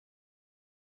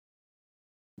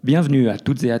Bienvenue à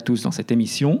toutes et à tous dans cette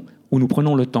émission où nous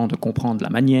prenons le temps de comprendre la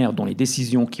manière dont les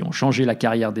décisions qui ont changé la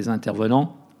carrière des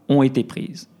intervenants ont été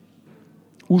prises.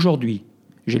 Aujourd'hui,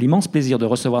 j'ai l'immense plaisir de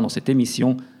recevoir dans cette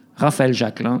émission Raphaël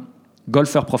Jacquelin,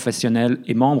 golfeur professionnel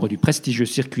et membre du prestigieux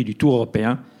circuit du Tour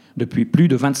européen depuis plus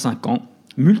de 25 ans,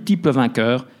 multiple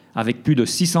vainqueur avec plus de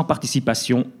 600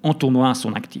 participations en tournoi à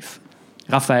son actif.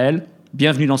 Raphaël,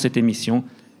 bienvenue dans cette émission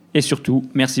et surtout,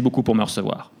 merci beaucoup pour me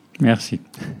recevoir. Merci.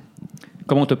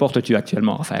 Comment te portes-tu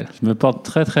actuellement, Raphaël ? Je me porte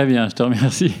très très bien, je te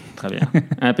remercie. Très bien,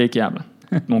 impeccable.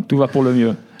 Donc tout va pour le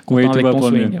mieux. Content Oui, tout avec va ton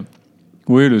pour le swing. mieux.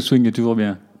 Oui, le swing est toujours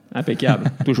bien.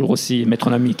 Impeccable, toujours aussi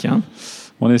métronomique. Hein.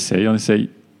 On essaye.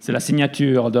 C'est la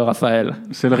signature de Raphaël.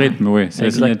 C'est le rythme, oui. C'est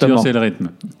Exactement. la signature, c'est le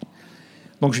rythme.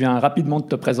 Donc je viens rapidement de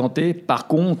te présenter. Par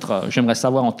contre, j'aimerais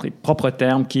savoir en tes propres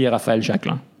termes qui est Raphaël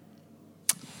Jacquelin.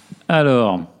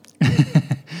 Alors,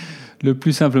 le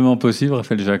plus simplement possible,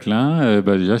 Raphaël Jacquelin,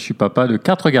 déjà, je suis papa de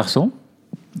 4 garçons.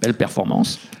 Belle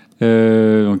performance.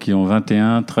 Donc, ils ont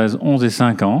 21, 13, 11 et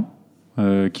 5 ans,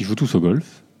 qui jouent tous au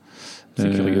golf. C'est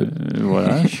curieux.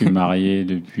 Voilà, je suis marié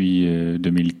depuis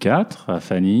 2004 à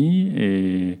Fanny.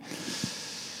 Et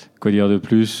quoi dire de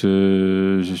plus,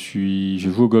 je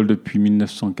joue au golf depuis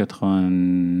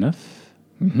 1989.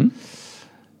 Mm-hmm.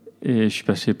 Et je suis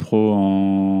passé pro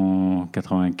en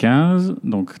 95,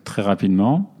 donc très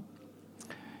rapidement.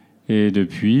 Et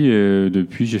depuis,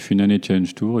 j'ai fait une année de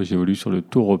Challenge Tour et j'évolue sur le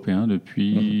Tour européen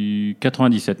depuis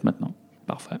 97 maintenant.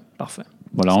 Parfait.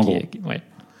 Voilà, en gros.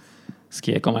 Ce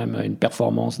qui est quand même une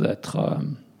performance d'être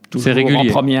toujours C'est régulier. en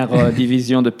première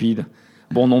division depuis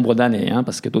bon nombre d'années, hein,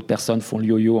 parce que d'autres personnes font le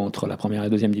yo-yo entre la première et la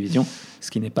deuxième division, ce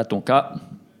qui n'est pas ton cas.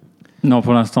 Non,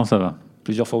 pour l'instant, ça va.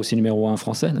 Plusieurs fois aussi numéro 1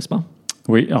 français, n'est-ce pas ?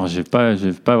 Oui, alors je vais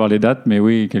pas avoir les dates, mais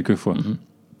oui, quelques fois. Mm-hmm.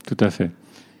 Tout à fait.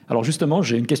 Alors justement,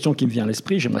 j'ai une question qui me vient à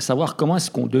l'esprit. J'aimerais savoir comment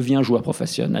est-ce qu'on devient joueur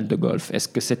professionnel de golf. Est-ce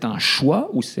que c'est un choix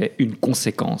ou c'est une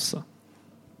conséquence ?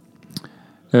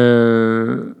 J'ai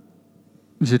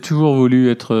toujours voulu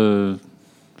être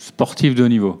sportif de haut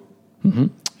niveau. Mm-hmm.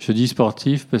 Je dis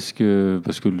sportif parce que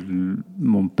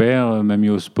mon père m'a mis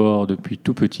au sport depuis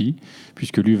tout petit,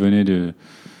 puisque lui venait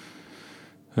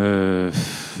d'un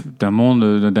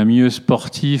milieu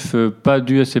sportif, pas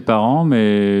dû à ses parents,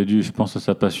 mais dû, je pense, à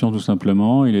sa passion tout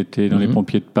simplement. Il était dans les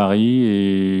pompiers de Paris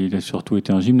et il a surtout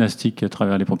été en gymnastique à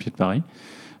travers les pompiers de Paris.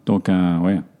 Donc,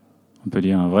 on peut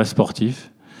dire un vrai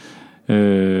sportif.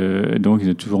 Donc, il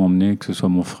a toujours emmené, que ce soit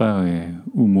mon frère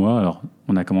ou moi. Alors,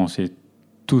 on a commencé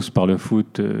tous par le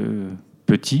foot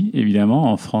petit,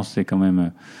 évidemment. En France, c'est quand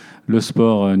même le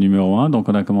sport numéro 1. Donc,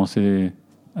 on a commencé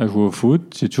à jouer au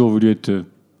foot. J'ai toujours voulu être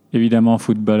évidemment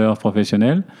footballeur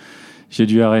professionnel. J'ai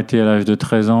dû arrêter à l'âge de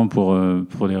 13 ans pour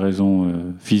des raisons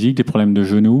physiques, des problèmes de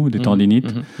genoux, des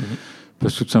tendinites.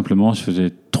 Parce que tout simplement, je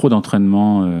faisais trop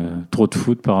d'entraînement, trop de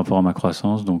foot par rapport à ma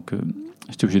croissance. Donc,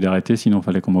 j'étais obligé d'arrêter, sinon il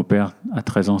fallait qu'on m'opère. À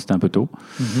 13 ans, c'était un peu tôt.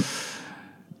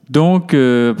 Donc,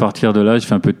 à partir de là, j'ai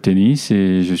fait un peu de tennis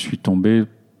et je suis tombé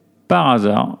par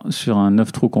hasard sur un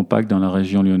 9 trous compact dans la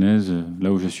région lyonnaise,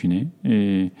 là où je suis né.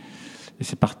 Et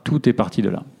tout est parti de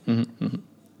là.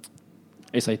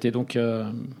 Et ça a été donc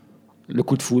le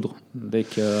coup de foudre dès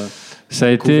que ça a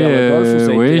été le golf, ou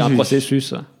ça a été un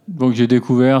processus. Donc j'ai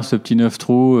découvert ce petit 9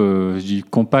 trous, je dis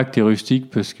compact et rustique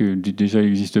parce que déjà il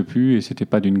n'existe plus et c'était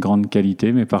pas d'une grande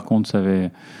qualité, mais par contre ça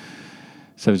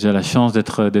faisait la chance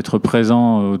d'être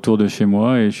présent autour de chez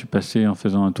moi et je suis passé en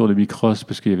faisant un tour de bicross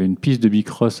parce qu'il y avait une piste de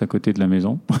bicross à côté de la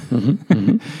maison.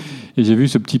 Et j'ai vu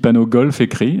ce petit panneau golf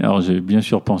écrit. Alors j'ai bien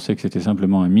sûr pensé que c'était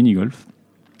simplement un mini-golf.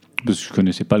 Parce que je ne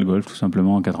connaissais pas le golf, tout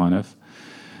simplement, en 89.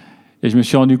 Et je me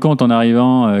suis rendu compte, en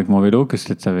arrivant avec mon vélo, que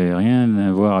ça n'avait rien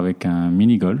à voir avec un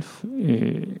mini-golf.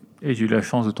 Et j'ai eu la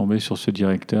chance de tomber sur ce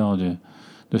directeur de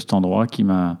cet endroit qui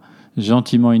m'a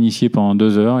gentiment initié pendant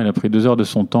 2 heures. Il a pris 2 heures de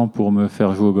son temps pour me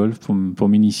faire jouer au golf, pour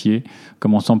m'initier,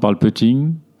 commençant par le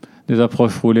putting, des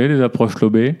approches roulées, des approches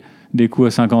lobées, des coups à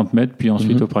 50 mètres, puis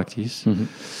ensuite au practice.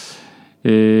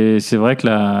 Et c'est vrai que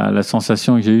la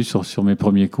sensation que j'ai eue sur mes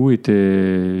premiers coups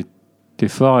était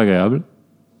fort agréable.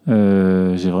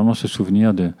 J'ai vraiment ce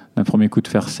souvenir d'un premier coup de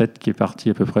fer 7 qui est parti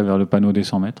à peu près vers le panneau des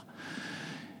 100 mètres.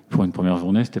 Pour une première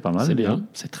journée, c'était pas mal. C'est bien,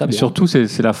 c'est très bien. Et surtout,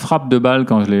 c'est la frappe de balle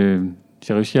quand j'ai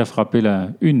réussi à frapper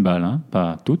une balle, hein,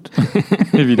 pas toutes,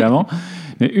 évidemment,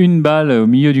 mais une balle au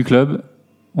milieu du club.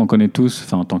 On connaît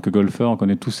tous, en tant que golfeur, on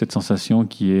connaît tous cette sensation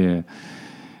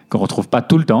qu'on ne retrouve pas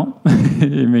tout le temps,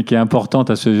 mais qui est importante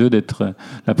à ce jeu, d'être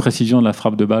la précision de la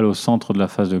frappe de balle au centre de la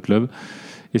face de club.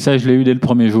 Et ça, je l'ai eu dès le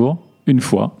premier jour, une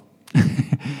fois.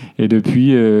 Et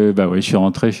depuis, je suis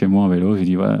rentré chez moi en vélo, j'ai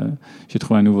dit, j'ai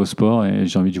trouvé un nouveau sport et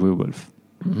j'ai envie de jouer au golf.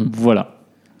 Voilà.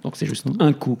 Donc c'est juste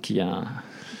un coup qui a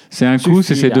C'est un coup,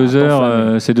 c'est ces 2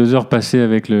 heures passées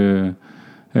avec le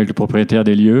propriétaire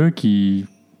des lieux qui,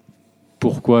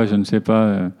 pourquoi, je ne sais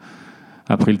pas,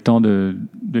 a pris le temps de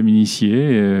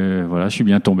m'initier. Voilà, je suis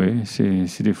bien tombé.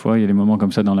 C'est des fois, il y a des moments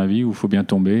comme ça dans la vie où il faut bien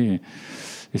tomber.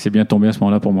 Et c'est bien tombé à ce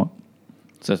moment-là pour moi.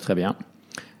 C'est très bien.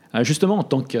 Justement, en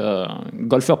tant que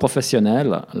golfeur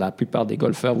professionnel, la plupart des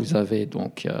golfeurs, vous avez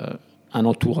donc un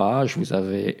entourage, vous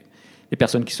avez des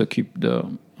personnes qui s'occupent de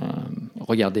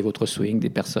regarder votre swing, des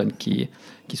personnes qui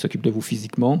s'occupent de vous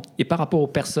physiquement. Et par rapport aux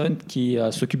personnes qui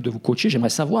s'occupent de vous coacher, j'aimerais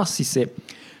savoir si c'est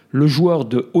le joueur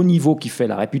de haut niveau qui fait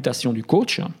la réputation du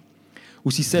coach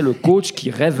ou si c'est le coach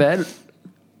qui révèle,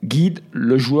 guide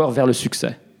le joueur vers le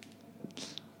succès.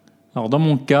 Alors dans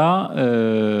mon cas,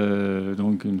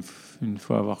 donc une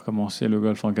fois avoir commencé le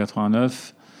golf en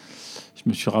 89, je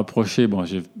me suis rapproché. Bon,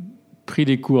 j'ai pris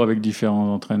des cours avec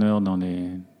différents entraîneurs,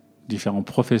 différents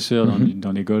professeurs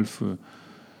dans les golfs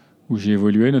où j'ai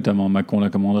évolué, notamment Mâcon-la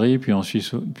Commanderie, puis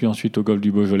ensuite au golf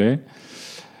du Beaujolais.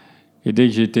 Et dès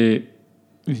que j'étais,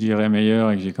 je dirais,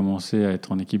 meilleur et que j'ai commencé à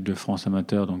être en équipe de France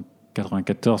amateur, donc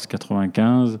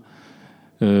 94-95,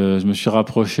 je me suis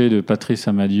rapproché de Patrice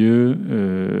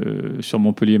Amadieu sur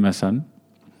Montpellier-Massanes.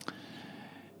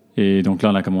 Et donc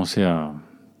là, on a commencé à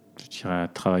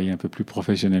travailler un peu plus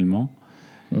professionnellement.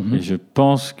 Et je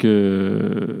pense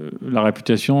que la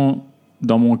réputation,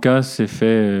 dans mon cas, s'est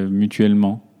fait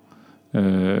mutuellement.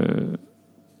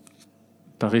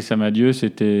 Patrice Amadieu,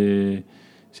 c'était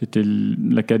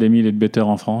l'académie Leadbetter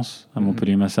en France, à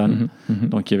Montpellier-Massanes.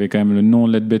 Donc il y avait quand même le nom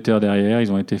Leadbetter derrière.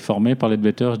 Ils ont été formés par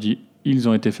Leadbetter. Je dis ils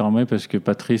ont été formés parce que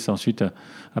Patrice ensuite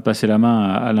a passé la main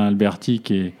à Alain Alberti,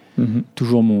 qui est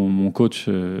toujours mon coach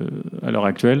à l'heure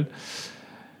actuelle.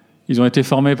 Ils ont été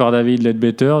formés par David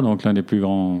Leadbetter, donc l'un des plus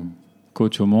grands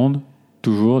coachs au monde,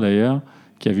 toujours d'ailleurs,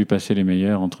 qui a vu passer les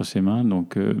meilleurs entre ses mains.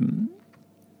 Donc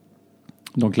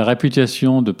la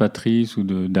réputation de Patrice ou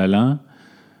d'Alain,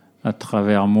 à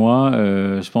travers moi,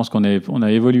 je pense qu'on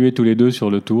a évolué tous les deux sur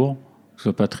le tour, que ce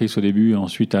soit Patrice au début et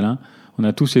ensuite Alain. On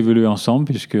a tous évolué ensemble,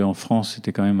 puisque en France,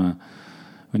 c'était quand même,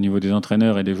 au niveau des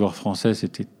entraîneurs et des joueurs français,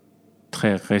 c'était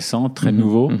très récent, très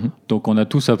nouveau. Donc on a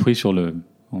tous appris sur le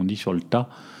tas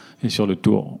et sur le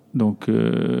tour. Donc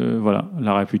voilà,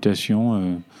 la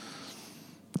réputation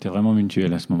était vraiment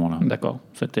mutuelle à ce moment-là. D'accord.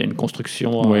 C'était une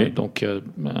construction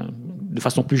de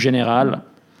façon plus générale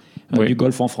du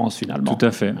golf en France, finalement. Tout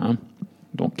à fait.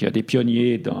 Donc, des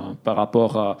pionniers par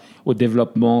rapport au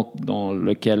développement dans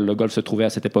lequel le golf se trouvait à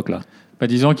cette époque-là.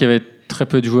 Disons qu'il y avait très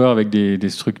peu de joueurs avec des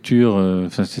structures.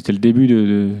 C'était le début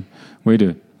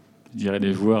je dirais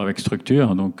des joueurs avec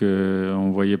structure. Donc, on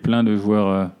voyait plein de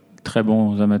joueurs très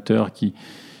bons amateurs qui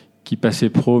passaient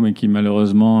pro, mais qui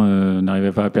malheureusement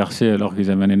n'arrivaient pas à percer alors qu'ils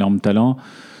avaient un énorme talent.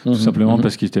 Tout simplement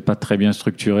parce qu'ils n'étaient pas très bien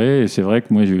structurés. Et c'est vrai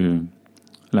que moi, j'ai eu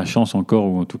la chance encore,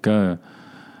 ou en tout cas...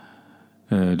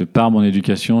 de par mon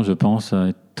éducation, je pense, à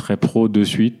être très pro de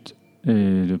suite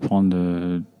et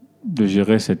de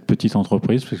gérer cette petite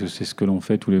entreprise, parce que c'est ce que l'on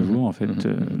fait tous les jours. En fait,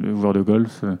 le joueur de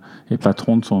golf est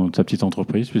patron de sa petite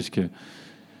entreprise, puisque,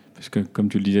 comme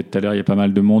tu le disais tout à l'heure, il y a pas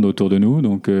mal de monde autour de nous,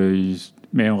 donc,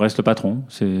 mais on reste le patron.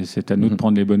 C'est à nous de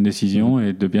prendre les bonnes décisions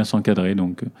et de bien s'encadrer.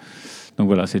 Donc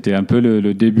voilà, c'était un peu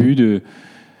le début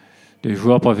des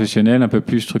joueurs professionnels un peu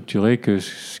plus structurés que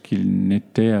ce qu'ils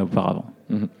n'étaient auparavant.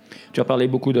 Tu as parlé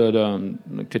beaucoup que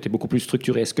tu étais beaucoup plus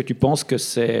structuré. Est-ce que tu penses que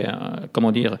c'est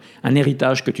un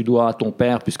héritage que tu dois à ton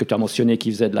père, puisque tu as mentionné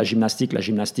qu'il faisait de la gymnastique. La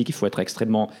gymnastique, il faut être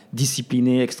extrêmement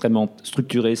discipliné, extrêmement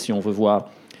structuré si on veut voir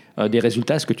des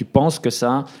résultats. Est-ce que tu penses que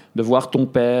ça, de voir ton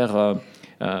père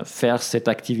faire cette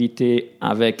activité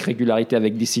avec régularité,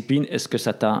 avec discipline, est-ce que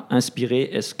ça t'a inspiré?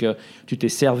 Est-ce que tu t'es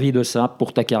servi de ça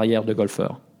pour ta carrière de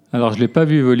golfeur? Alors, je ne l'ai pas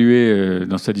vu évoluer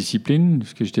dans sa discipline,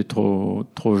 parce que j'étais trop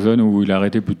jeune ou il a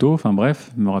arrêté plus tôt. Enfin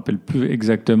bref, je ne me rappelle plus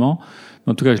exactement.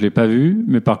 En tout cas, je ne l'ai pas vu.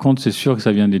 Mais par contre, c'est sûr que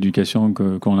ça vient de l'éducation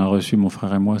qu'on a reçue, mon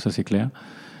frère et moi, ça c'est clair.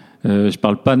 Je ne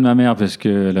parle pas de ma mère parce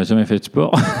qu'elle n'a jamais fait de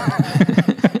sport.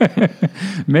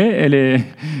 Mais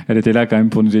elle était là quand même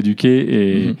pour nous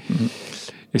éduquer.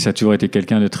 Et ça a toujours été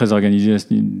quelqu'un de très organisé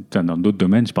dans d'autres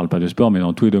domaines. Je ne parle pas de sport, mais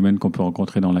dans tous les domaines qu'on peut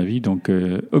rencontrer dans la vie. Donc,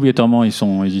 obligatoirement,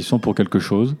 ils y sont pour quelque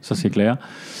chose. Ça, c'est clair.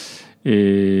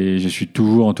 Et je suis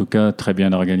toujours, en tout cas, très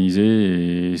bien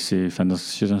organisé. Et chez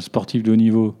un sportif de haut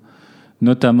niveau,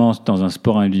 notamment dans un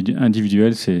sport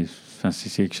individuel, c'est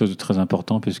quelque chose de très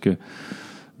important, puisque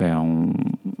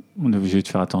on est obligé de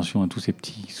faire attention à tous ces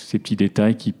petits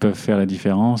détails qui peuvent faire la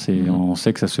différence, et on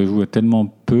sait que ça se joue à tellement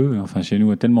peu, chez nous,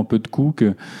 à tellement peu de coups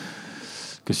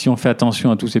que si on fait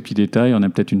attention à tous ces petits détails, on a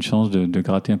peut-être une chance de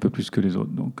gratter un peu plus que les autres.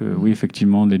 Donc oui,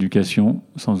 effectivement, de l'éducation,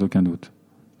 sans aucun doute.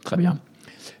 Très bien.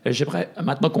 J'aimerais,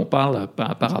 maintenant qu'on parle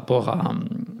par rapport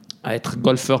à être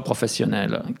golfeur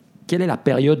professionnel, quelle est la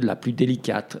période la plus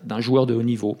délicate d'un joueur de haut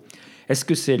niveau? Est-ce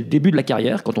que c'est le début de la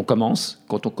carrière, quand on commence,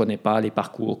 quand on ne connaît pas les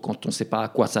parcours, quand on ne sait pas à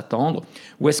quoi s'attendre?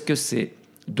 Ou est-ce que c'est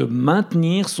de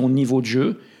maintenir son niveau de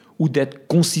jeu ou d'être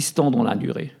consistant dans la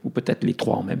durée? Ou peut-être les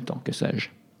trois en même temps, que sais-je?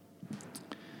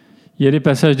 Il y a des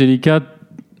passages délicats,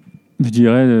 je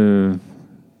dirais,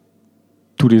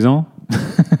 tous les ans.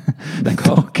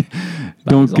 D'accord.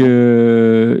 Donc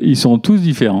ils sont tous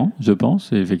différents, je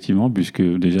pense, effectivement, puisque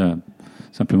déjà,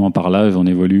 simplement par l'âge, on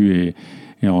évolue et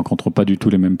on ne rencontre pas du tout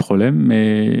les mêmes problèmes.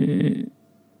 Mais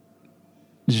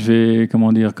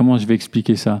comment je vais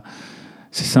expliquer ça?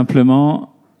 C'est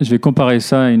simplement, je vais comparer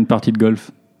ça à une partie de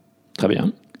golf. Très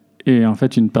bien. Et en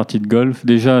fait, une partie de golf,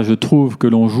 déjà, je trouve que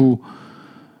l'on joue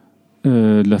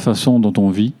de la façon dont on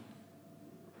vit.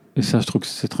 Et ça, je trouve que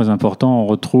c'est très important. On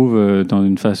retrouve dans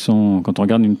une façon, quand on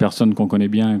regarde une personne qu'on connaît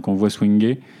bien et qu'on voit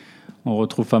swinguer, on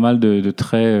retrouve pas mal de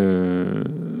traits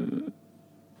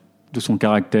de son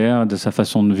caractère, de sa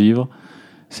façon de vivre.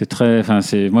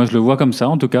 Moi, je le vois comme ça,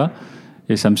 en tout cas.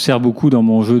 Et ça me sert beaucoup dans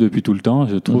mon jeu depuis tout le temps.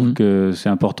 Je trouve que c'est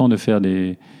important de faire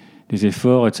des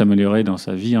efforts et de s'améliorer dans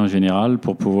sa vie en général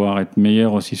pour pouvoir être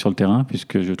meilleur aussi sur le terrain,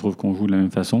 puisque je trouve qu'on joue de la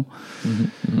même façon.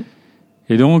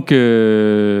 Et donc les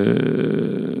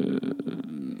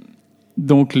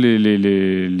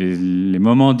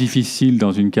moments difficiles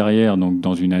dans une carrière, donc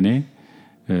dans une année,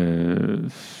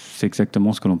 c'est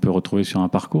exactement ce que l'on peut retrouver sur un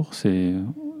parcours.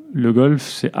 Le golf,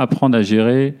 c'est apprendre à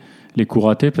gérer les coups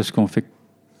ratés, parce qu'on fait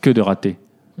que de ratés.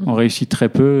 On réussit très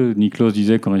peu. Niklos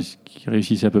disait qu'il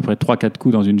réussissait à peu près 3-4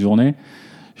 coups dans une journée.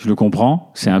 Je le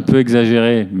comprends. C'est un peu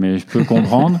exagéré, mais je peux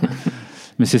comprendre.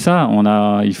 Mais c'est ça,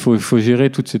 il faut gérer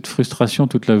toute cette frustration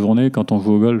toute la journée quand on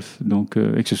joue au golf, donc,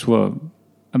 et que ce soit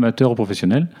amateur ou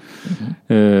professionnel.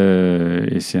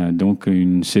 Et c'est donc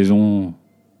une saison,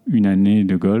 une année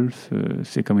de golf,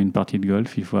 c'est comme une partie de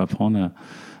golf. Il faut apprendre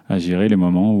à gérer les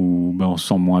moments où on se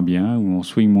sent moins bien, où on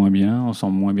swing moins bien, on sent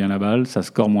moins bien la balle, ça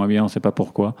score moins bien, on ne sait pas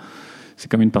pourquoi. C'est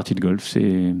comme une partie de golf,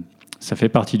 ça fait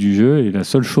partie du jeu, et la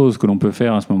seule chose que l'on peut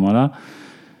faire à ce moment-là,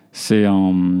 c'est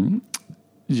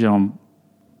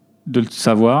de le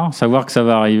savoir que ça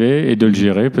va arriver et de le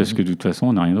gérer, parce que de toute façon,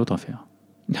 on n'a rien d'autre à faire.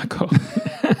 D'accord.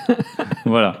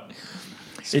 Voilà.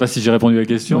 Je ne sais pas si j'ai répondu à la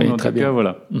question, oui, mais en tout cas,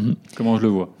 voilà comment je le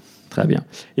vois. Très bien.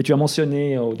 Et tu as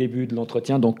mentionné au début de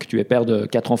l'entretien, donc tu es père de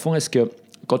 4 enfants. Est-ce que,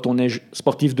 quand on est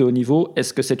sportif de haut niveau,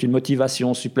 est-ce que c'est une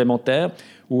motivation supplémentaire,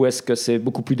 ou est-ce que c'est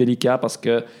beaucoup plus délicat parce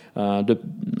que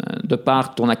de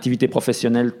par ton activité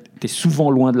professionnelle, tu es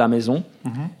souvent loin de la maison?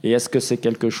 Et est-ce que c'est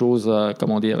quelque chose,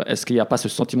 est-ce qu'il n'y a pas ce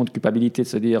sentiment de culpabilité de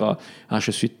se dire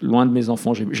je suis loin de mes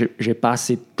enfants, j'ai pas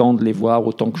assez de temps de les voir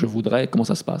autant que je voudrais? Comment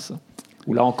ça se passe?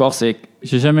 Ou là encore, c'est...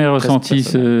 J'ai jamais ressenti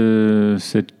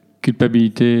cette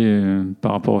culpabilité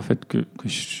par rapport au fait que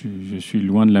je suis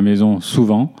loin de la maison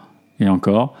souvent, et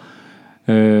encore.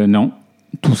 Non.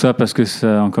 Tout ça parce que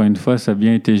ça, encore une fois, ça a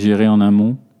bien été géré en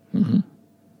amont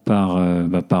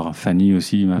par Fanny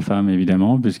aussi, ma femme,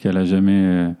 évidemment, puisqu'elle n'a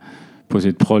jamais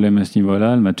posé de problème à ce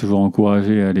niveau-là. Elle m'a toujours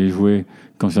encouragé à aller jouer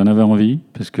quand j'en avais envie,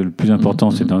 parce que le plus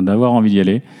important, c'est d'avoir envie d'y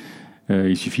aller. Il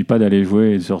ne suffit pas d'aller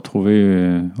jouer et de se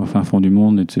retrouver au fin fond du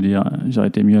monde et de se dire « j'aurais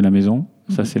été mieux à la maison ».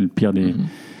 Ça, c'est le pire des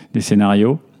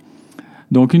scénarios.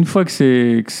 Donc, une fois que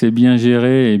c'est bien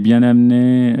géré et bien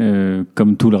amené,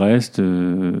 comme tout le reste,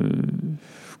 je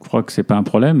crois que c'est pas un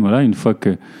problème. Voilà, une fois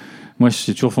que... Moi,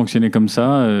 j'ai toujours fonctionné comme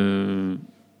ça,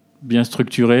 bien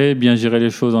structuré, bien gérer les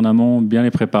choses en amont, bien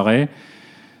les préparer,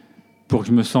 pour que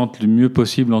je me sente le mieux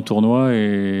possible en tournoi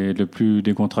et le plus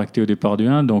décontracté au départ du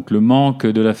 1. Donc, le manque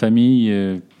de la famille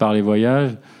par les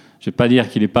voyages, je ne vais pas dire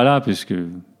qu'il n'est pas là, puisque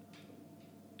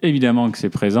évidemment que c'est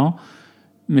présent,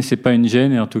 mais ce n'est pas une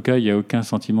gêne, et en tout cas, il n'y a aucun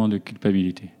sentiment de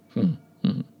culpabilité.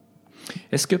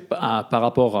 Est-ce que par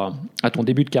rapport à ton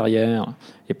début de carrière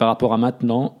et par rapport à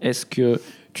maintenant, est-ce que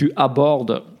tu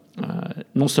abordes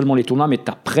non seulement les tournois, mais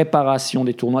ta préparation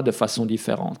des tournois de façon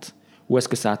différente? Ou est-ce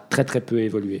que ça a très très peu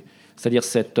évolué? C'est-à-dire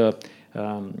cet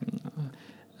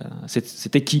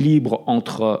équilibre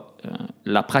entre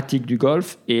la pratique du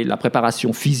golf et la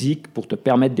préparation physique pour te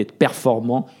permettre d'être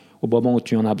performant au moment où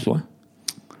tu en as besoin?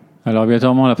 Alors,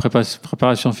 obligatoirement, la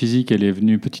préparation physique, elle est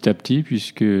venue petit à petit,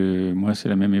 puisque moi, c'est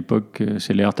la même époque,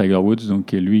 c'est l'ère Tiger Woods,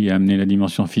 donc lui a amené la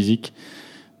dimension physique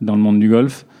dans le monde du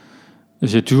golf.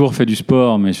 J'ai toujours fait du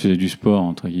sport, mais je faisais du sport,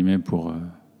 entre guillemets, pour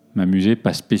m'amuser,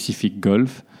 pas spécifique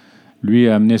golf. Lui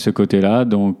a amené ce côté-là,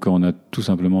 donc on a tout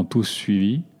simplement tous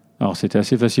suivi. Alors, c'était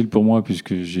assez facile pour moi,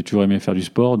 puisque j'ai toujours aimé faire du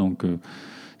sport, donc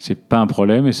c'est pas un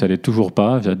problème, et ça l'est toujours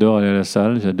pas. J'adore aller à la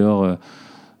salle, j'adore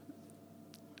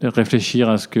réfléchir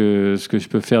à ce que je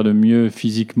peux faire de mieux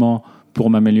physiquement pour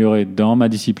m'améliorer dans ma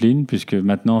discipline, puisque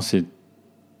maintenant c'est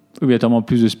obligatoirement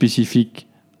plus de spécifique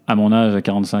à mon âge, à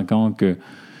 45 ans, que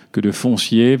de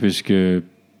foncier,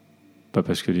 pas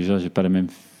parce que déjà j'ai pas la même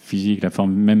physique,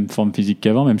 même forme physique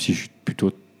qu'avant, même si je suis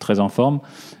plutôt très en forme,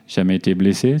 j'ai jamais été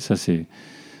blessé, ça c'est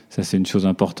une chose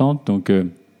importante. Donc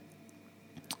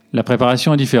la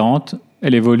préparation est différente,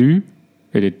 elle évolue,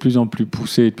 elle est de plus en plus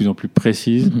poussée, de plus en plus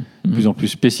précise, de plus en plus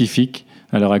spécifique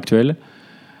à l'heure actuelle.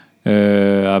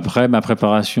 Après, ma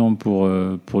préparation pour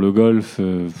le golf,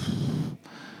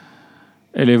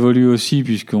 elle évolue aussi,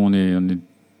 puisqu'on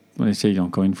on essaye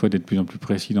encore une fois d'être de plus en plus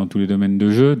précis dans tous les domaines de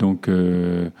jeu. Donc,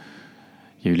 il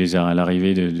y a eu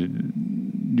l'arrivée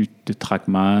de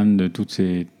TrackMan, de toutes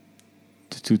ces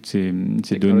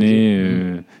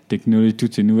données,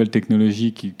 toutes ces nouvelles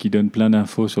technologies qui donnent plein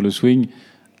d'infos sur le swing.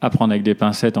 À prendre avec des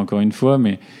pincettes, encore une fois,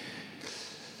 mais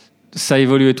ça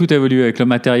évolue, tout évolue avec le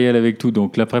matériel, avec tout.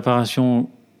 Donc la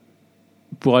préparation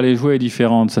pour aller jouer est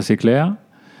différente, ça c'est clair,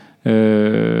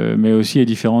 mais aussi est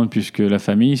différente puisque la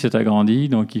famille s'est agrandie,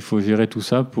 donc il faut gérer tout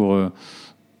ça pour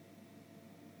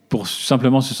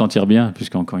simplement se sentir bien,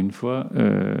 puisqu'encore une fois,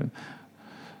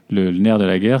 le nerf de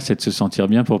la guerre, c'est de se sentir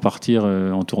bien pour partir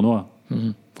en tournoi.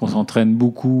 Qu'on s'entraîne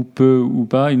beaucoup, peu ou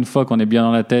pas, une fois qu'on est bien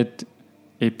dans la tête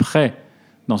et prêt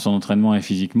dans son entraînement et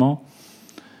physiquement,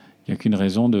 il n'y a qu'une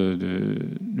raison de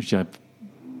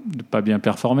pas bien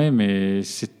performer, mais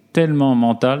c'est tellement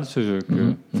mental ce jeu,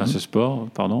 ce sport,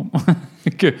 pardon,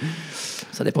 que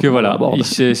voilà,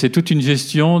 c'est toute une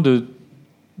gestion de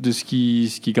ce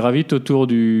qui gravite autour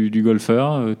du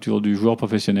golfeur, autour du joueur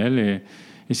professionnel,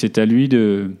 et c'est à lui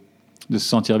de se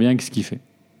sentir bien avec ce qu'il fait.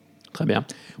 Très bien.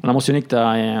 On a mentionné que tu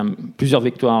as plusieurs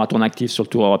victoires à ton actif sur le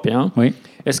Tour européen. Oui.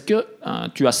 Est-ce que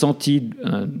tu as senti,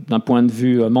 d'un point de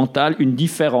vue mental, une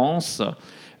différence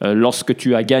lorsque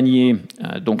tu as gagné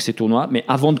donc ces tournois, mais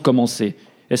avant de commencer?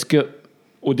 Est-ce que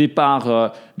au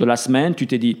départ de la semaine, tu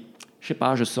t'es dit, je sais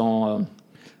pas, je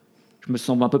me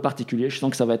sens un peu particulier, je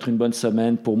sens que ça va être une bonne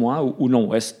semaine pour moi, ou non?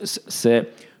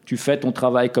 Tu fais ton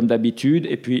travail comme d'habitude,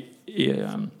 et puis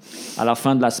à la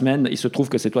fin de la semaine, il se trouve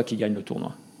que c'est toi qui gagnes le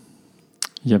tournoi?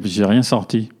 J'ai rien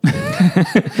sorti.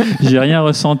 J'ai rien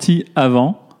ressenti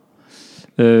avant.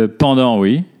 Pendant,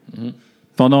 oui.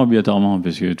 Pendant, obligatoirement,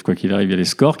 parce que quoi qu'il arrive, il y a les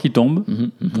scores qui tombent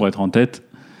pour être en tête.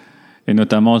 Et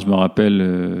notamment, je me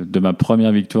rappelle de ma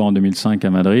première victoire en 2005 à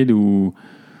Madrid, où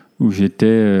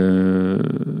j'étais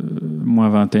moins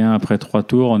 21 après 3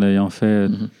 tours, en ayant fait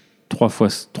 3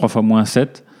 fois moins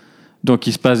 7. Donc,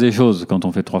 il se passe des choses quand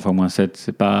on fait 3 fois moins 7.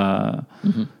 C'est pas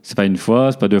une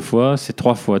fois, c'est pas 2 fois, c'est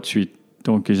 3 fois de suite.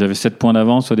 Donc, j'avais 7 points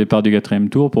d'avance au départ du 4e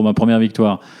tour pour ma première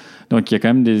victoire. Donc, il y a quand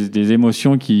même des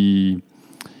émotions qui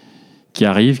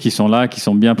arrivent, qui sont là, qui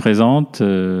sont bien présentes, qui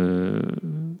ne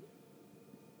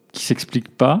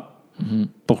s'expliquent pas.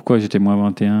 Pourquoi j'étais moins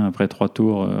 21 après 3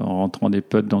 tours, en rentrant des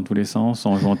putts dans tous les sens,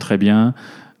 en jouant très bien,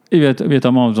 et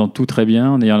évidemment en faisant tout très bien,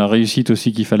 en ayant la réussite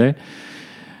aussi qu'il fallait.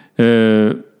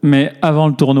 Mais avant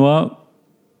le tournoi,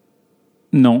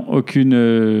 non,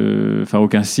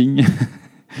 aucun signe.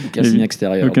 Aucun signe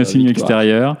extérieur. Aucun signe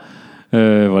extérieur.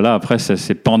 Voilà, après,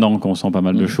 c'est pendant qu'on sent pas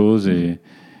mal de choses. Et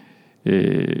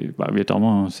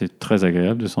obligatoirement, c'est très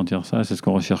agréable de sentir ça. C'est ce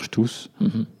qu'on recherche tous,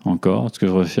 encore. Ce que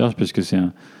je recherche, parce que c'est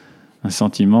un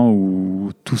sentiment où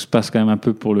tout se passe quand même un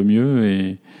peu pour le mieux.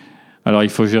 Et alors, il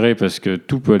faut gérer, parce que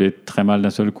tout peut aller très mal d'un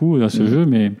seul coup dans ce jeu,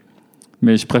 mais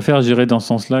je préfère gérer dans ce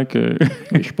sens-là que,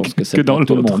 je pense que c'est que dans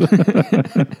tout le l'autre. monde.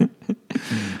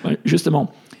 Ouais,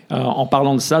 justement, en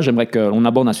parlant de ça, j'aimerais qu'on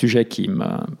aborde un sujet qui me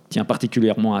tient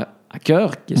particulièrement à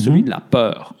cœur, qui est celui de la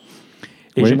peur.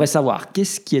 Et j'aimerais savoir,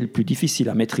 qu'est-ce qui est le plus difficile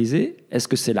à maîtriser? Est-ce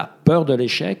que c'est la peur de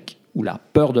l'échec ou la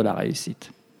peur de la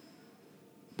réussite?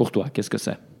 Pour toi, qu'est-ce que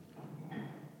c'est?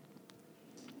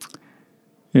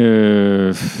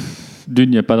 D'une, il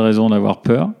n'y a pas de raison d'avoir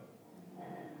peur,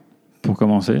 pour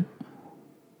commencer.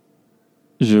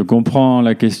 Je comprends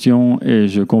la question et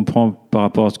je comprends par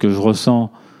rapport à ce que je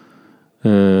ressens.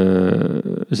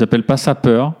 J'appelle pas ça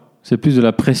peur, c'est plus de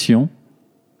la pression.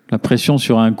 La pression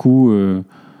sur un coup.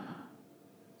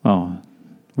 Alors,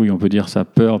 oui, on peut dire ça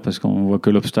peur parce qu'on voit que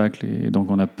l'obstacle et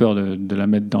donc on a peur de la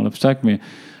mettre dans l'obstacle, mais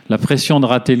la pression de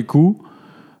rater le coup,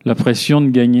 la pression de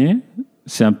gagner,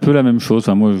 c'est un peu la même chose.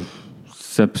 Enfin, moi,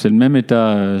 c'est le même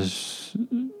état. Je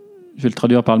vais le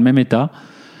traduire par le même état.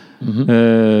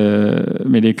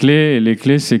 Mais les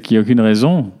clés, c'est qu'il n'y a aucune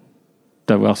raison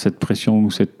d'avoir cette pression ou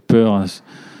cette peur à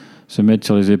se mettre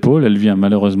sur les épaules. Elle vient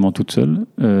malheureusement toute seule.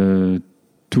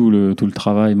 Tout le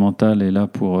travail mental est là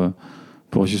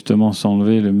pour justement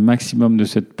s'enlever le maximum de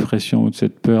cette pression ou de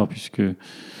cette peur,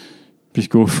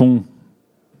 puisque au fond,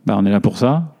 on est là pour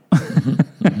ça.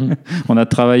 On a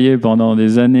travaillé pendant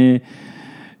des années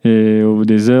et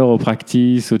des heures au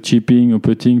practice, au chipping, au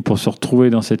putting pour se retrouver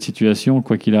dans cette situation,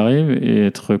 quoi qu'il arrive, et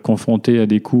être confronté à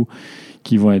des coups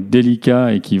qui vont être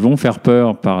délicats et qui vont faire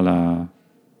peur par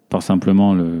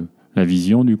simplement la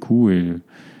vision du coup et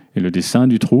le dessin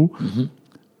du trou.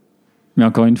 Mais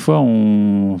encore une fois,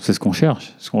 c'est ce qu'on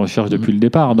cherche, ce qu'on recherche depuis le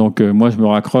départ. Donc moi, je me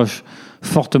raccroche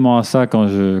fortement à ça quand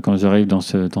j'arrive dans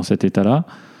cet état-là.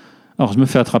 Alors, je me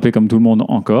fais attraper comme tout le monde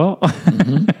encore.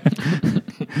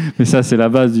 Mais ça, c'est la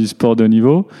base du sport de haut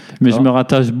niveau. Mais je me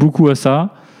rattache beaucoup à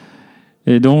ça.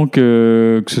 Et donc,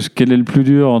 quel est le plus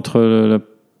dur entre la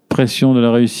pression de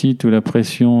la réussite ou la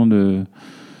pression de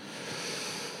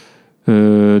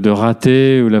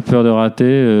rater ou la peur de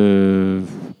rater,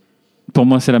 pour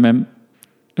moi, c'est la même.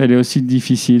 Elle est aussi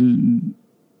difficile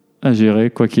à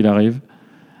gérer, quoi qu'il arrive.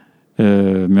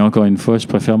 Mais encore une fois, je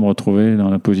préfère me retrouver dans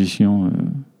la position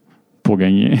pour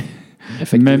gagner.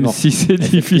 Même si c'est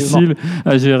difficile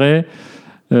à gérer.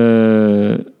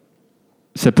 Ça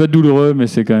peut être douloureux, mais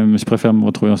c'est quand même, je préfère me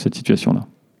retrouver dans cette situation-là.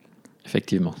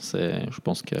 Effectivement, je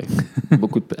pense que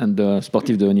beaucoup de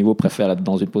sportifs de haut niveau préfèrent être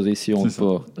dans une position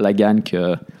pour la gagne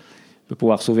que de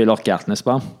pouvoir sauver leur carte, n'est-ce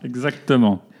pas?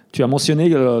 Exactement. Tu as mentionné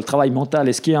le travail mental.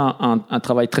 Est-ce qu'il y a un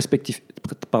travail très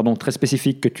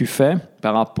spécifique que tu fais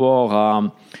par rapport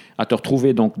à te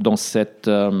retrouver donc dans cette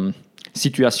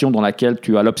situation dans laquelle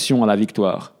tu as l'option à la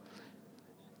victoire?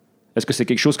 Est-ce que c'est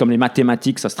quelque chose comme les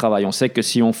mathématiques, ça se travaille? On sait que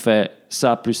si on fait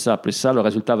ça, plus ça, plus ça, le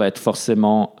résultat va être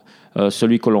forcément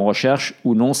celui que l'on recherche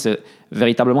ou non.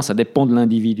 Véritablement, ça dépend de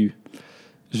l'individu.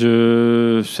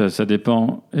 Ça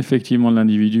dépend effectivement de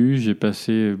l'individu. J'ai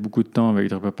passé beaucoup de temps avec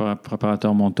des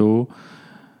préparateurs mentaux.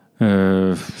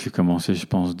 J'ai commencé, je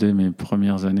pense, dès mes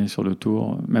premières années sur le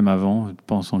tour, même avant. Je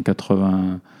pense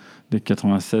dès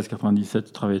 96, 97,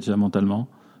 je travaillais déjà mentalement.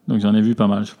 Donc j'en ai vu pas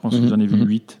mal. Je pense que j'en ai vu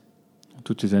 8 en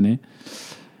toutes ces années.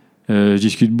 Je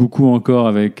discute beaucoup encore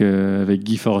avec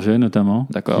Guy Forget, notamment.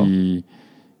 D'accord. Qui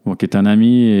est un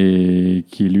ami et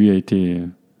qui, lui, a été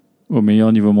au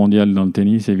meilleur niveau mondial dans le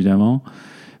tennis, évidemment,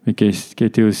 mais qui a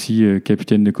été aussi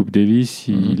capitaine de Coupe Davis.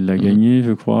 Il l'a gagné,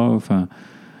 je crois. Enfin,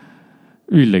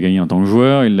 lui, il l'a gagné en tant que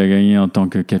joueur, il l'a gagné en tant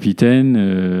que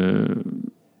capitaine.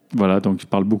 Voilà, donc je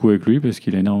parle beaucoup avec lui parce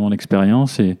qu'il a énormément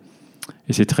d'expérience et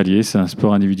c'est très lié, c'est un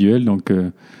sport individuel. Donc,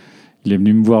 il est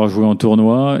venu me voir jouer en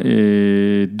tournoi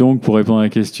et donc, pour répondre à la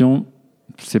question,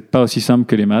 c'est pas aussi simple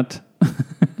que les maths.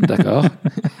 D'accord.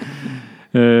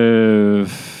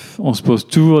 On se pose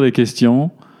toujours des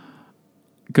questions.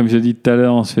 Comme je l'ai dit tout à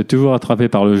l'heure, on se fait toujours attraper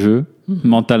par le jeu,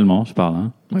 mentalement, je parle.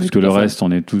 Parce que le reste,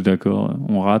 on est tous d'accord.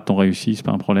 On rate, on réussit, c'est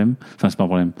pas un problème. Enfin, c'est pas un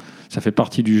problème. Ça fait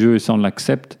partie du jeu et ça, on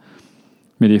l'accepte.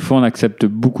 Mais des fois, on accepte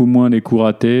beaucoup moins les coups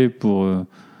ratés,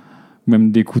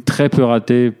 même des coups très peu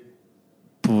ratés,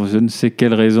 pour je ne sais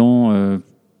quelle raison.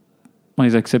 On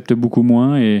les accepte beaucoup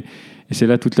moins et c'est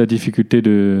là toute la difficulté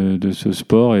de ce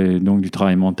sport et donc du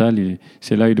travail mental. Et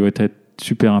c'est là qu'il doit être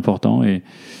super important. Et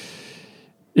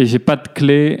j'ai pas de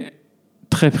clé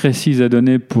très précise à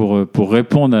donner pour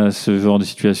répondre à ce genre de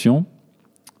situation.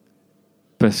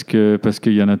 Parce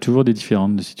qu'il y en a toujours des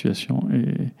différentes de situations.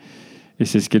 Et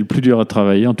c'est ce qui est le plus dur à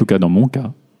travailler, en tout cas dans mon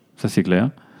cas. Ça, c'est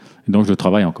clair. Et donc, je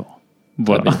travaille encore.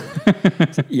 Voilà.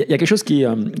 Il y a quelque chose qui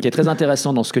est très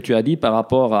intéressant dans ce que tu as dit par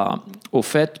rapport au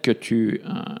fait que tu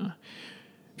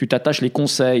t'attaches les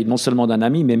conseils, non seulement d'un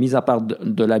ami, mais mis à part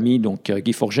de l'ami, donc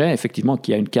Guy Forget, effectivement,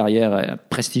 qui a une carrière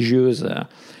prestigieuse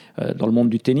dans le monde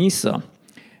du tennis.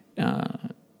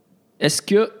 Est-ce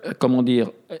que,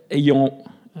 ayant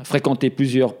fréquenté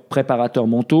plusieurs préparateurs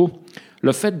mentaux,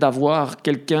 le fait d'avoir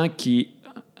quelqu'un qui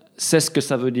sait ce que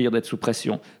ça veut dire d'être sous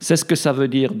pression, sait ce que ça veut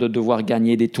dire de devoir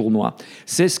gagner des tournois,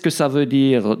 sait ce que ça veut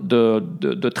dire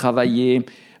de travailler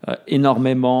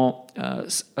énormément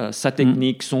sa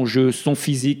technique, son jeu, son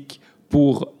physique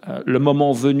pour le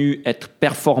moment venu être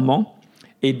performant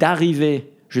et d'arriver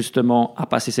justement à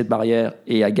passer cette barrière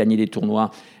et à gagner des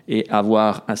tournois et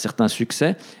avoir un certain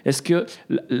succès. Est-ce que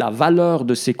la valeur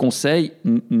de ces conseils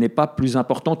n'est pas plus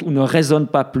importante ou ne résonne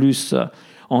pas plus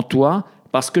en toi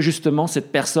parce que justement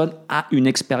cette personne a une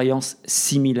expérience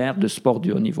similaire de sport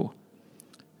du haut niveau?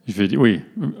 Je vais dire oui,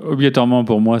 obligatoirement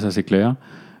pour moi, ça c'est clair.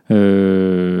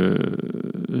 Je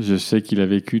sais qu'il a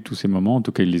vécu tous ces moments, en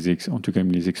tout cas il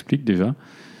me les explique déjà.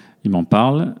 Il m'en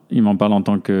parle en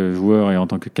tant que joueur et en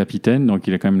tant que capitaine, donc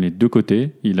il a quand même les deux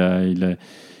côtés. Il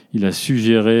a su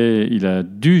gérer, il a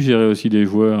dû gérer aussi des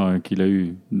joueurs qu'il a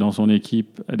eu dans son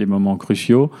équipe à des moments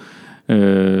cruciaux.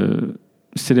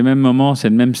 C'est les mêmes moments, c'est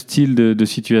le même style de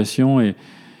situation et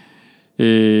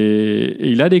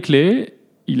il a des clés.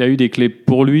 Il a eu des clés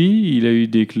pour lui, il a eu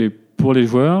des clés pour les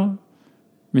joueurs,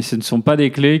 mais ce ne sont pas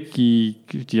des clés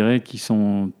je dirais, qui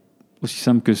sont aussi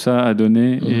simples que ça à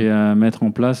donner et à mettre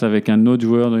en place avec un autre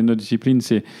joueur dans une autre discipline.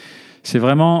 C'est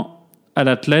vraiment à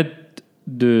l'athlète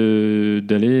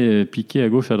d'aller piquer à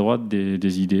gauche, à droite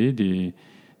des idées, des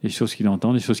choses qu'il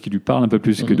entend, des choses qui lui parlent un peu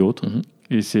plus que d'autres.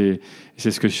 Et c'est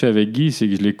ce que je fais avec Guy, c'est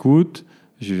que je l'écoute,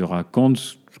 je lui raconte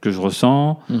ce que je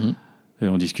ressens. Et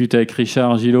on discute avec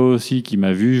Richard Gillot aussi, qui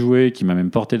m'a vu jouer, qui m'a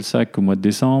même porté le sac au mois de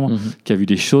décembre, qui a vu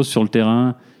des choses sur le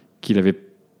terrain qu'il avait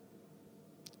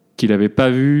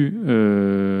pas vu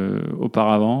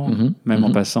auparavant, même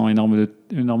en passant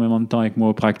énormément de temps avec moi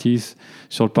au practice,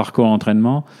 sur le parcours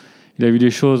entraînement. Il a vu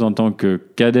des choses en tant que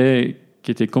cadet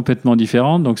qui étaient complètement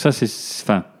différentes. Donc ça,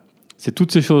 c'est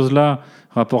toutes ces choses-là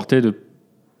rapportées de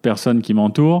personnes qui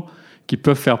m'entourent qui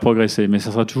peuvent faire progresser. Mais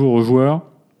ça sera toujours aux joueurs,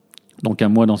 donc à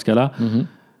moi dans ce cas-là,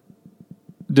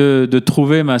 de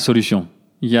trouver ma solution.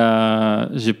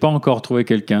 J'ai pas encore trouvé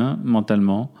quelqu'un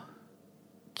mentalement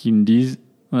qui me dise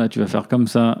voilà, tu vas faire comme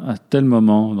ça à tel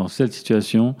moment, dans cette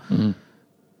situation,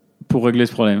 pour régler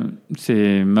ce problème.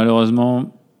 C'est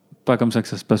malheureusement pas comme ça que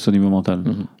ça se passe au niveau mental.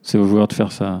 C'est aux joueurs de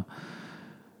faire sa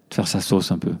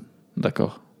sauce un peu.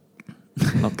 D'accord.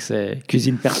 Donc c'est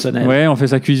cuisine personnelle. Ouais, on fait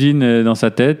sa cuisine dans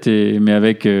sa tête, mais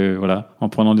avec en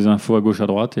prenant des infos à gauche à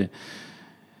droite et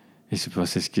c'est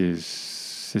ce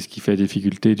qui fait la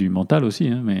difficulté du mental aussi.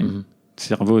 Hein, mais le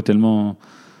cerveau est tellement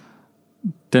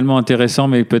intéressant,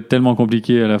 mais peut être tellement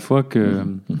compliqué à la fois que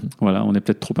on est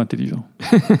peut-être trop intelligent.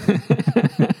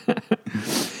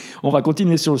 On va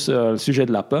continuer sur le sujet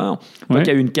de la peur. Donc, il y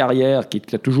a une carrière qui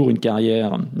a toujours une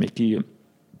carrière, mais qui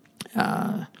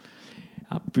a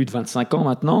plus de 25 ans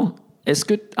maintenant. Est-ce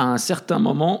qu'à un certain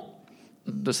moment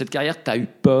de cette carrière, tu as eu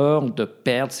peur de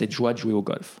perdre cette joie de jouer au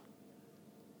golf?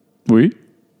 Oui,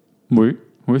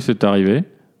 c'est arrivé.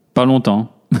 Pas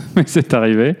longtemps, mais c'est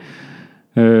arrivé.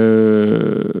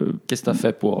 Qu'est-ce que tu as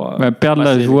fait pour perdre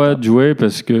la joie de jouer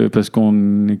parce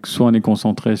qu'on soit on est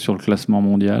concentré sur le classement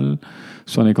mondial,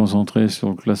 soit on est concentré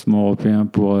sur le classement européen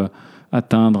pour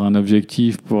atteindre un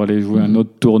objectif, pour aller jouer un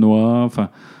autre tournoi. Enfin,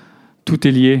 tout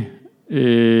est lié.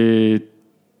 Et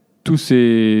toutes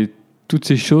ces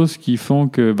choses qui font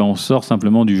que on sort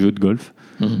simplement du jeu de golf,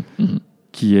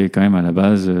 qui est quand même à la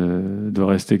base de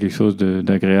rester quelque chose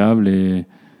d'agréable et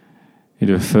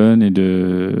de fun et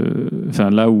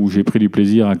là où j'ai pris du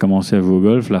plaisir à commencer à jouer au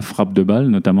golf, la frappe de balle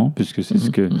notamment, puisque c'est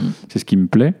ce qui me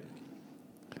plaît.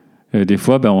 Des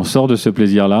fois, on sort de ce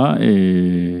plaisir-là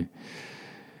et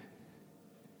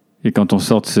quand on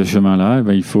sort de ce chemin-là,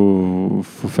 il faut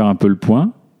faire un peu le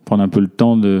point, prendre un peu le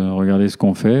temps de regarder ce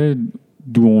qu'on fait,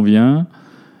 d'où on vient,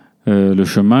 le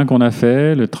chemin qu'on a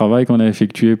fait, le travail qu'on a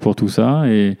effectué pour tout ça,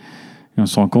 et on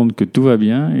se rend compte que tout va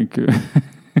bien et que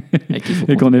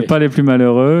et qu'on n'est pas les plus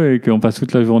malheureux et qu'on passe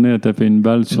toute la journée à taper une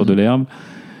balle sur de l'herbe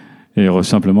et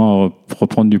simplement à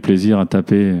reprendre du plaisir à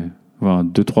taper, avoir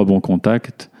 2-3 bons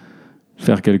contacts,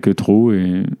 faire quelques trous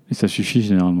et ça suffit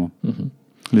généralement.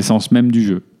 L'essence même du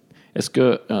jeu. Est-ce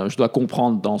que je dois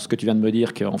comprendre dans ce que tu viens de me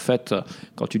dire qu'en fait,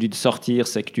 quand tu dis de sortir,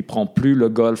 c'est que tu prends plus le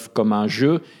golf comme un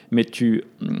jeu, mais tu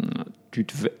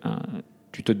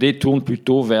te détournes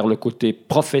plutôt vers le côté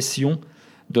profession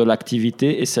de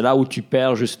l'activité et c'est là où tu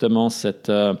perds justement cette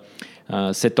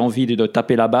envie de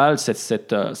taper la balle,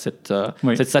 cette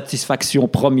satisfaction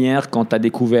première quand tu as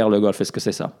découvert le golf. Est-ce que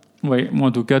c'est ça? Oui, moi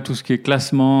en tout cas, tout ce qui est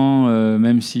classement,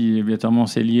 même si évidemment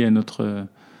c'est lié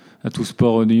à tout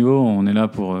sport haut niveau, on est là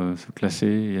pour se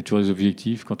classer. Il y a toujours des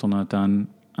objectifs. Quand on a atteint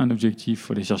un objectif, il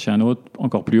faut aller chercher un autre,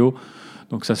 encore plus haut.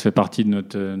 Donc ça fait partie de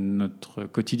notre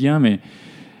quotidien. Mais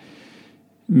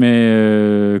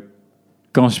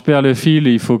quand je perds le fil,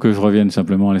 il faut que je revienne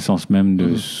simplement à l'essence même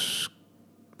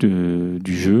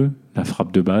du jeu, la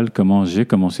frappe de balle, comment j'ai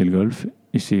commencé le golf.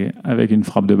 Et c'est avec une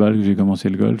frappe de balle que j'ai commencé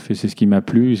le golf. Et c'est ce qui m'a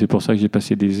plu. Et c'est pour ça que j'ai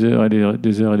passé des heures et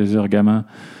des heures et des heures gamin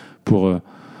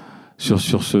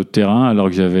sur ce terrain, alors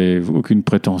que j'avais aucune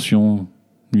prétention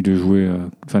ni de jouer,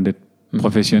 d'être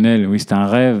professionnel. Oui, c'était un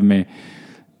rêve, mais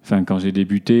quand j'ai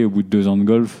débuté, au bout de 2 ans de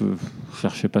golf, je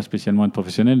cherchais pas spécialement à être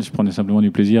professionnel. Je prenais simplement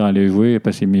du plaisir à aller jouer et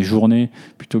passer mes journées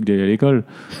plutôt que d'aller à l'école.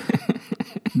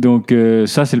 Donc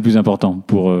ça, c'est le plus important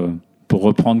pour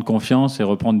reprendre confiance et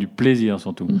reprendre du plaisir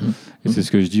surtout. Et c'est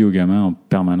ce que je dis aux gamins en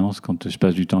permanence quand je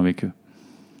passe du temps avec eux.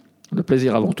 Le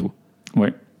plaisir avant tout. Oui.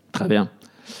 Très bien.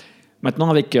 Maintenant,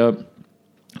 avec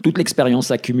toute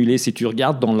l'expérience accumulée, si tu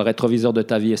regardes dans le rétroviseur de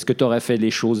ta vie, est-ce que tu aurais fait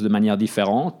les choses de manière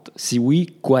différente? Si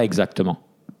oui, quoi exactement?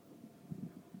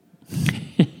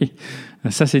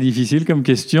 Ça, c'est difficile comme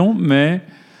question, mais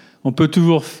on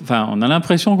a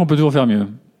l'impression qu'on peut toujours faire mieux.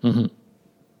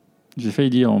 J'ai failli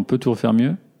dire on peut toujours faire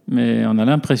mieux, mais on a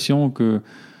l'impression que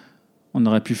on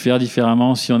aurait pu faire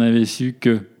différemment si on avait su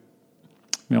que.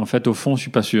 Mais en fait, au fond, je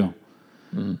suis pas sûr.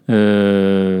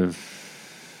 Je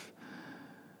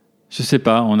sais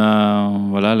pas.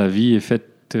 Voilà, la vie est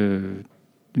faite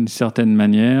d'une certaine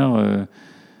manière.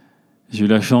 J'ai eu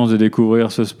la chance de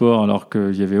découvrir ce sport alors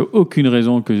qu'il n'y avait aucune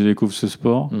raison que je découvre ce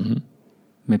sport.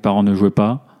 Mes parents ne jouaient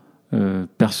pas.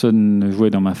 Personne ne jouait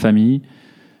dans ma famille.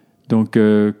 Donc,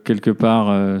 quelque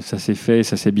part, ça s'est fait,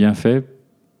 ça s'est bien fait.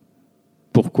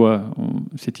 Pourquoi ?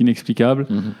 C'est inexplicable.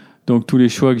 Donc, tous les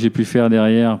choix que j'ai pu faire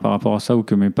derrière par rapport à ça ou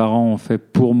que mes parents ont fait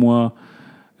pour moi,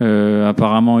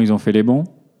 apparemment, ils ont fait les bons.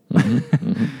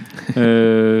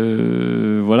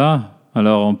 Voilà.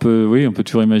 Alors, on peut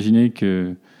toujours imaginer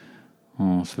que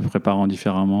en se préparant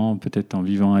différemment, peut-être en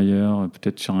vivant ailleurs,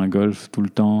 peut-être sur un golf tout le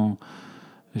temps,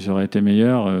 j'aurais été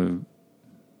meilleur.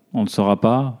 On ne le saura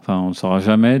pas, enfin on ne le saura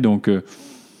jamais. Donc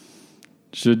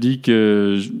je dis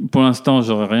que pour l'instant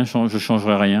je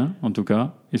changerai rien en tout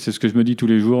cas. Et c'est ce que je me dis tous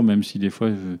les jours, même si des fois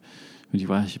je me dis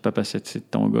j'ai pas passé assez de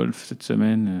temps au golf cette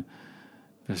semaine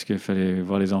parce qu'il fallait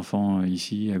voir les enfants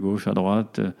ici, à gauche, à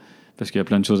droite. Parce qu'il y a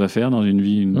plein de choses à faire dans une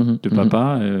vie de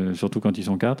papa, surtout quand ils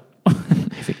sont 4.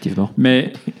 Effectivement.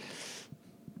 Mais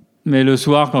le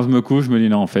soir, quand je me couche, je me dis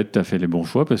non, en fait, tu as fait les bons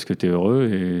choix parce que tu es heureux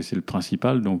et c'est le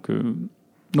principal. Donc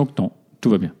non, tout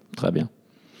va bien. Très bien.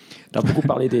 Tu as beaucoup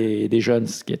parlé des jeunes,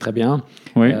 ce qui est très bien.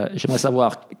 Oui. J'aimerais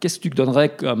savoir, qu'est-ce que tu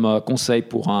donnerais comme conseil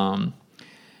pour un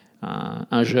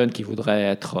jeune qui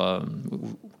voudrait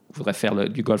faire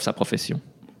du golf sa profession ?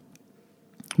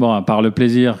 Bon, à part le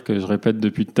plaisir que je répète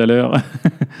depuis tout à l'heure,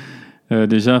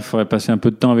 déjà, il faudrait passer un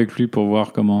peu de temps avec lui pour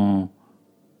voir comment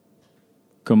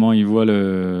il voit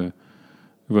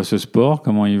ce sport,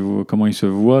 comment il se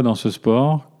voit dans ce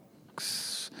sport,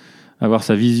 avoir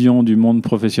sa vision du monde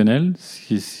professionnel,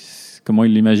 comment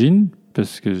il l'imagine,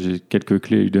 parce que j'ai quelques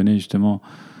clés à lui donner justement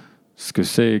ce que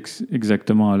c'est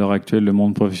exactement à l'heure actuelle le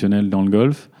monde professionnel dans le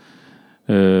golf,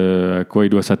 à quoi il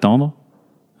doit s'attendre.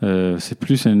 C'est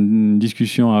plus une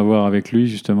discussion à avoir avec lui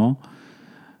justement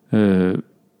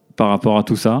par rapport à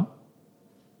tout ça.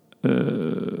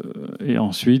 Et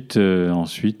ensuite,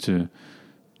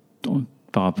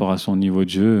 par rapport à son niveau de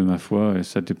jeu, ma foi,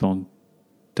 ça dépend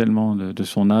tellement de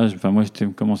son âge. Enfin, moi, j'ai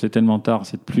commencé tellement tard,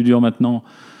 c'est plus dur maintenant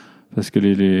parce que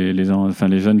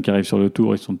les jeunes qui arrivent sur le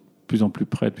tour, ils sont de plus en plus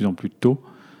près, de plus en plus tôt.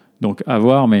 Donc, à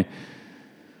voir, mais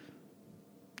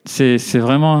c'est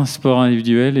vraiment un sport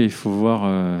individuel et il faut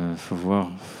voir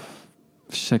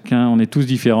chacun. On est tous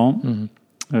différents.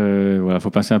 Voilà, faut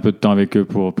passer un peu de temps avec eux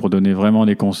pour donner vraiment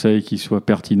des conseils qui soient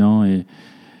pertinents et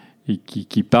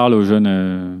qui parlent aux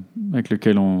jeunes avec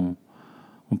lesquels on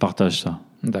partage ça.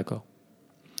 D'accord.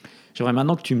 J'aimerais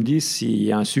maintenant que tu me dises s'il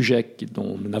y a un sujet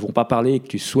dont nous n'avons pas parlé et que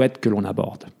tu souhaites que l'on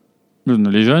aborde.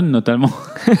 Les jeunes, notamment.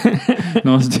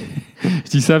 Non, je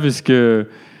dis ça parce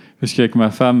qu'avec ma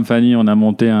femme, Fanny, on a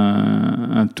monté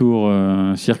un tour,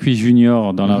 un circuit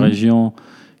junior dans la région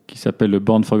qui s'appelle le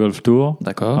Born for Golf Tour.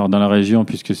 D'accord. Alors, dans la région,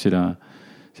 puisque c'est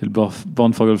le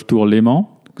Born for Golf Tour Léman.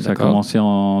 Ça a commencé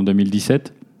en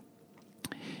 2017.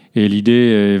 Et l'idée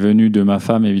est venue de ma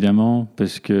femme, évidemment,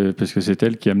 parce que c'est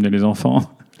elle qui amenait les enfants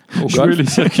jouer les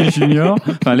circuits juniors,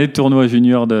 enfin les tournois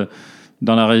juniors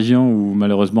dans la région où,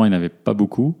 malheureusement, il n'y en avait pas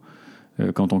beaucoup.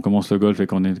 Quand on commence le golf et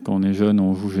qu'on est jeune,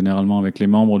 on joue généralement avec les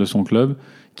membres de son club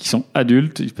qui sont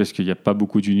adultes, parce qu'il n'y a pas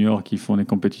beaucoup de juniors qui font des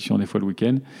compétitions des fois le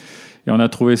week-end. Et on a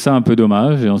trouvé ça un peu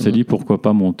dommage et on s'est dit pourquoi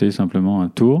pas monter simplement un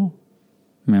tour,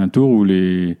 mais un tour où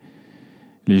les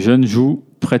jeunes jouent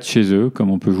près de chez eux,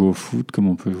 comme on peut jouer au foot, comme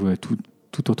on peut jouer à tout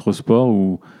autre sport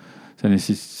où ça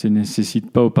ne nécessite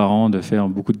pas aux parents de faire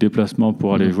beaucoup de déplacements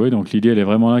pour aller jouer. Donc l'idée, elle est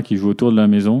vraiment là, qu'ils jouent autour de la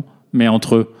maison, mais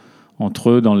entre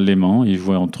eux dans le Léman, ils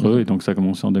jouaient entre eux, et donc ça a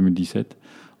commencé en 2017,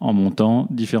 en montant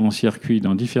différents circuits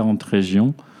dans différentes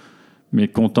régions, mais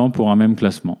comptant pour un même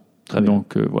classement. Très bien.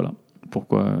 Donc voilà,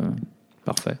 pourquoi...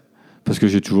 Parfait. Parce que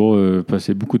j'ai toujours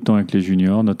passé beaucoup de temps avec les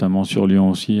juniors, notamment sur Lyon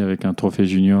aussi, avec un trophée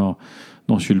junior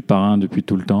dont je suis le parrain depuis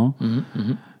tout le temps.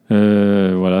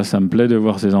 Voilà, ça me plaît de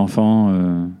voir ces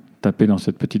enfants taper dans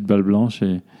cette petite balle blanche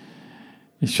et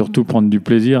surtout prendre du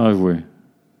plaisir à jouer.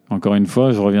 Encore une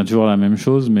fois, je reviens toujours à la même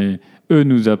chose, mais eux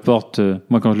nous apportent...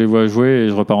 moi, quand je les vois jouer et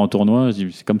je repars en tournoi, je dis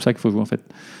c'est comme ça qu'il faut jouer en fait.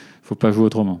 Il ne faut pas jouer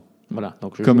autrement. Voilà,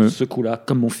 donc je joue ce coup-là,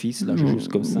 comme mon fils, là, je joue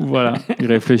comme ça. Voilà, il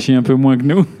réfléchit un peu moins que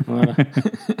nous. Voilà.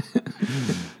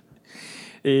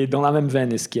 Et dans la même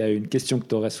veine, est-ce qu'il y a une question que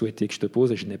tu aurais souhaité que je te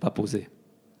pose et que je n'ai pas posée ?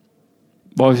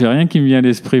 Bon, j'ai rien qui me vient à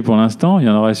l'esprit pour l'instant, il y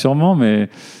en aurait sûrement, mais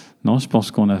non, je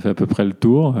pense qu'on a fait à peu près le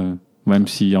tour, même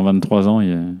si en 23 ans,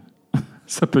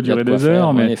 ça peut durer des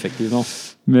heures, mais, oui, effectivement.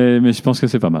 Mais je pense que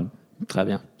c'est pas mal. Très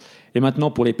bien. Et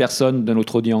maintenant, pour les personnes de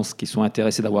notre audience qui sont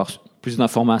intéressées d'avoir plus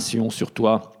d'informations sur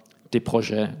toi, tes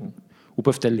projets, où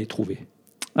peuvent-elles les trouver?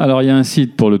 Alors, il y a un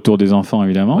site pour le Tour des enfants,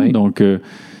 évidemment. Oui. Donc,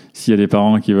 s'il y a des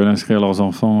parents qui veulent inscrire leurs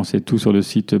enfants, c'est tout sur le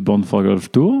site Born for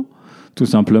Golf Tour, tout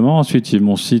simplement. Ensuite, il y a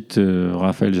mon site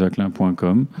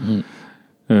raphaëljacquelin.com.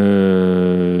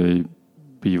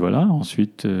 Puis voilà,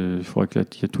 ensuite, il faudra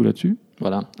qu'il y ait tout là-dessus.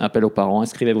 Voilà, appel aux parents,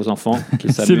 inscrivez vos enfants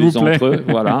qui S'il vous s'amusent plaît. entre eux.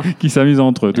 Voilà. Qui s'amusent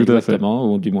entre eux, tout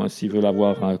Exactement. Ou du moins, s'ils veulent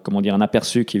avoir un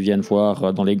aperçu, qu'ils viennent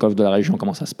voir dans les golfs de la région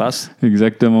comment ça se passe. à fait.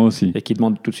 Exactement aussi. Et qu'ils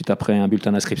demandent tout de suite après un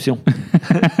bulletin d'inscription.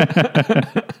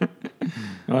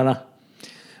 Voilà.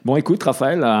 Bon, écoute,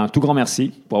 Raphaël, un tout grand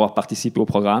merci pour avoir participé au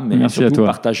programme et Merci à surtout toi.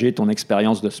 partagé ton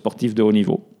expérience de sportif de haut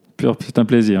niveau. C'est un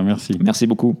plaisir, merci. Merci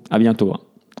beaucoup. À bientôt.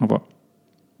 Au revoir.